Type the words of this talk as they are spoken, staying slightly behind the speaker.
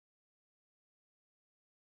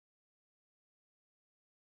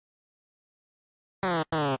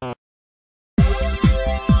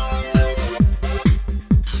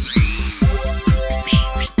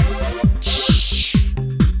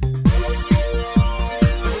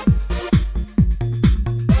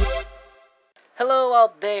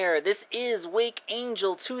out there, this is Wake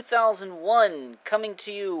Angel 2001 coming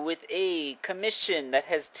to you with a commission that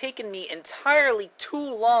has taken me entirely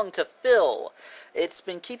too long to fill. It's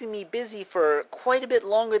been keeping me busy for quite a bit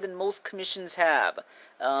longer than most commissions have.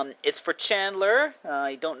 It's for Chandler.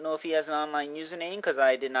 I don't know if he has an online username because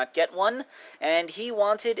I did not get one. And he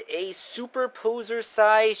wanted a superposer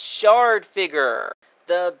size shard figure.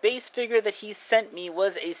 The base figure that he sent me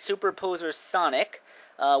was a superposer Sonic.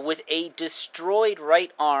 With a destroyed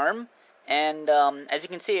right arm, and as you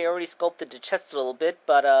can see, I already sculpted the chest a little bit,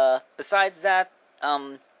 but besides that,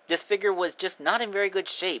 this figure was just not in very good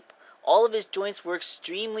shape. All of his joints were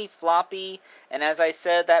extremely floppy, and as I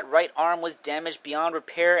said, that right arm was damaged beyond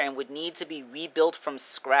repair and would need to be rebuilt from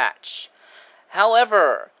scratch.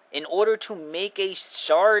 However, in order to make a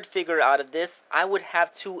shard figure out of this, I would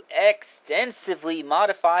have to extensively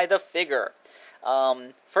modify the figure.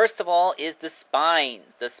 First of all is the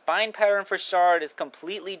spines. The spine pattern for Shard is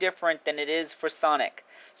completely different than it is for Sonic.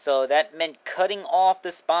 So that meant cutting off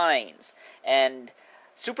the spines. And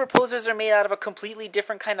superposers are made out of a completely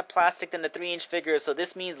different kind of plastic than the 3-inch figure, so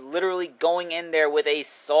this means literally going in there with a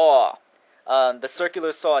saw. The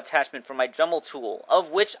circular saw attachment for my Dremel tool,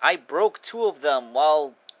 of which I broke 2 of them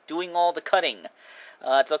while doing all the cutting.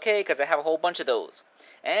 It's okay because I have a whole bunch of those.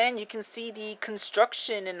 And you can see the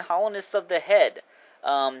construction and hollowness of the head.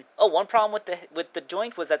 One problem with the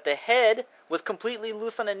joint was that the head was completely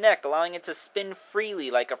loose on the neck, allowing it to spin freely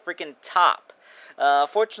like a freaking top.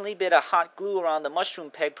 Fortunately, a bit of hot glue around the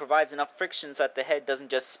mushroom peg provides enough friction so that the head doesn't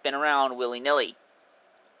just spin around willy-nilly.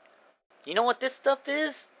 You know what this stuff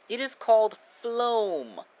is? It is called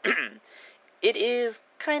Floam. It is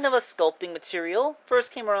kind of a sculpting material.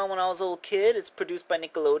 First came around when I was a little kid. It's produced by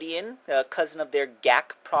Nickelodeon, a cousin of their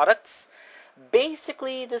GAC products.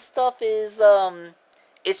 Basically, this stuff is,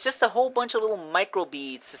 it's just a whole bunch of little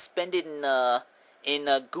microbeads suspended in a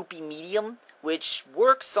goopy medium, which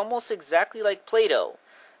works almost exactly like Play-Doh.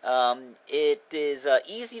 It is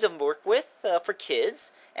easy to work with for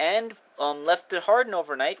kids, and left to harden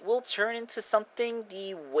overnight will turn into something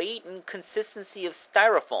the weight and consistency of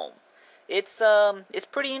styrofoam. It's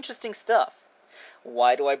pretty interesting stuff.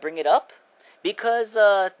 Why do I bring it up? Because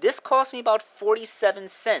this cost me about 47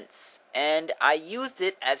 cents, and I used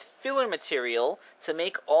it as filler material to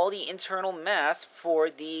make all the internal mass for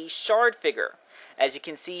the Shard figure. As you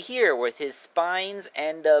can see here, with his spines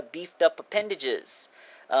and beefed up appendages.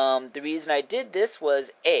 The reason I did this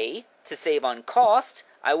was A, to save on cost.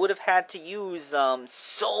 I would have had to use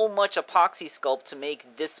so much epoxy sculpt to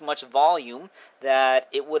make this much volume that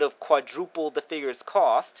it would have quadrupled the figure's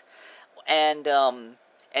cost. And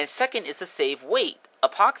second is to save weight.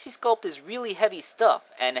 Epoxy sculpt is really heavy stuff,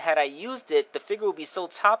 and had I used it, the figure would be so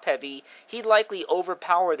top heavy, he'd likely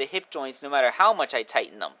overpower the hip joints no matter how much I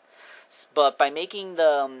tighten them. But by making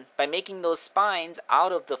those spines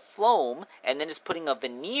out of the Floam and then just putting a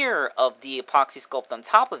veneer of the epoxy sculpt on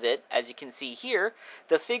top of it, as you can see here,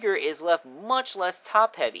 the figure is left much less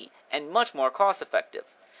top heavy and much more cost effective.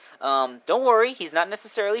 Don't worry, he's not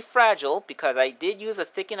necessarily fragile because I did use a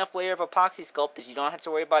thick enough layer of epoxy sculpt that you don't have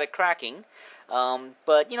to worry about it cracking.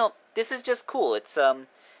 But you know, this is just cool. It's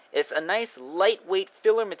a nice lightweight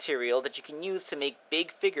filler material that you can use to make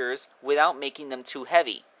big figures without making them too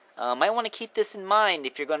heavy. Might want to keep this in mind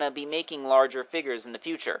if you're going to be making larger figures in the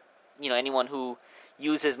future. You know, anyone who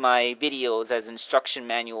uses my videos as instruction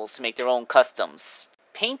manuals to make their own customs.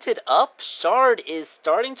 Painted up, Shard is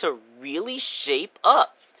starting to really shape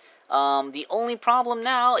up. The only problem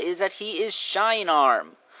now is that he is Shine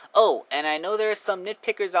Arm. Oh, and I know there are some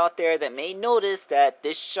nitpickers out there that may notice that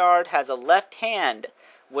this Shard has a left hand,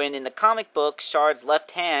 when in the comic book, Shard's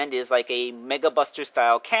left hand is like a Mega Buster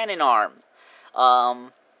style cannon arm.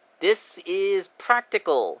 This is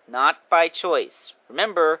practical, not by choice.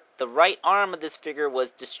 Remember, the right arm of this figure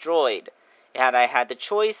was destroyed. Had I had the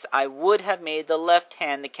choice, I would have made the left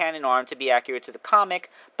hand the cannon arm to be accurate to the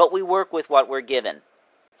comic, but we work with what we're given.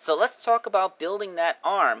 So let's talk about building that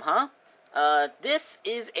arm, huh? This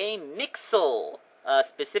is a Mixel,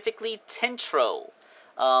 specifically Tentro.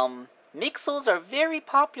 Mixels are very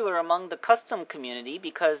popular among the custom community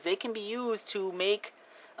because they can be used to make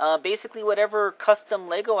basically whatever custom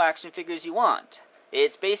Lego action figures you want.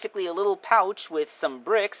 It's basically a little pouch with some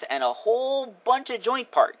bricks and a whole bunch of joint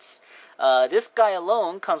parts. This guy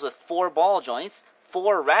alone comes with 4 ball joints,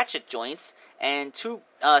 4 ratchet joints, and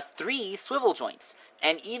 3 swivel joints,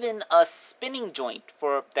 and even a spinning joint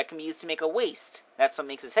that can be used to make a waist. That's what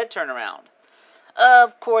makes his head turn around.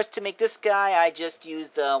 Of course, to make this guy, I just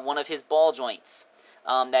used one of his ball joints.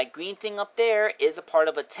 That green thing up there is a part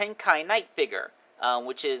of a Tenkai Knight figure,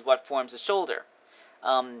 which is what forms the shoulder.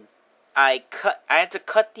 I had to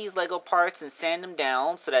cut these Lego parts and sand them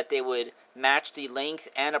down so that they would match the length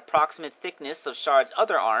and approximate thickness of Shard's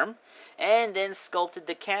other arm, and then sculpted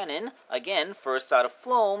the cannon, again, first out of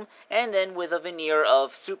foam, and then with a veneer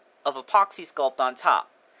of epoxy sculpt on top.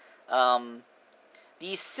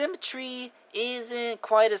 The symmetry isn't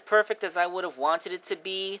quite as perfect as I would have wanted it to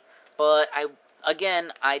be, but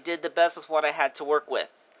I did the best with what I had to work with.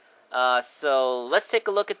 So let's take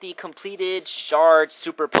a look at the completed Shard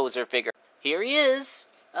Superposer figure. Here he is.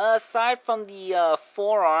 Aside from the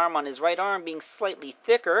forearm on his right arm being slightly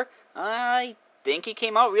thicker, I think he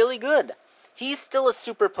came out really good. He's still a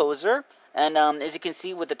Superposer, and as you can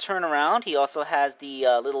see with the turnaround, he also has the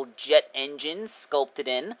little jet engine sculpted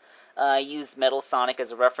in. I used Metal Sonic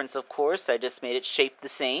as a reference, of course. I just made it shaped the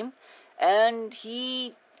same. And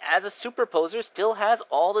he, as a Superposer, still has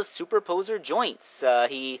all the Superposer joints.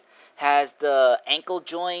 He has the ankle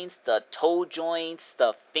joints, the toe joints,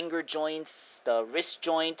 the finger joints, the wrist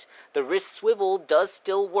joint. The wrist swivel does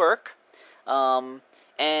still work. And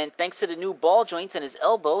thanks to the new ball joints on his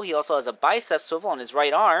elbow, he also has a bicep swivel on his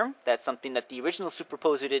right arm. That's something that the original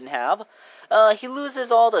Superposer didn't have. He loses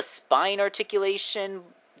all the spine articulation,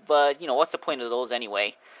 but, what's the point of those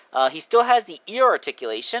anyway? He still has the ear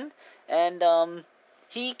articulation, and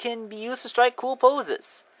he can be used to strike cool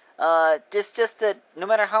poses. It's just that no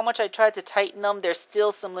matter how much I tried to tighten them, there's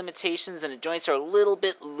still some limitations, and the joints are a little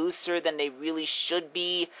bit looser than they really should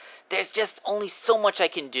be. There's just only so much I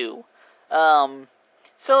can do.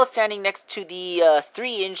 So standing next to the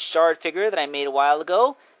 3-inch Shard figure that I made a while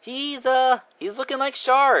ago, he's looking like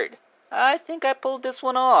Shard. I think I pulled this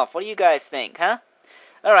one off. What do you guys think, huh?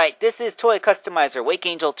 Alright, this is Toy Customizer Wake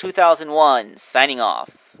Angel 2001, signing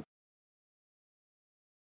off.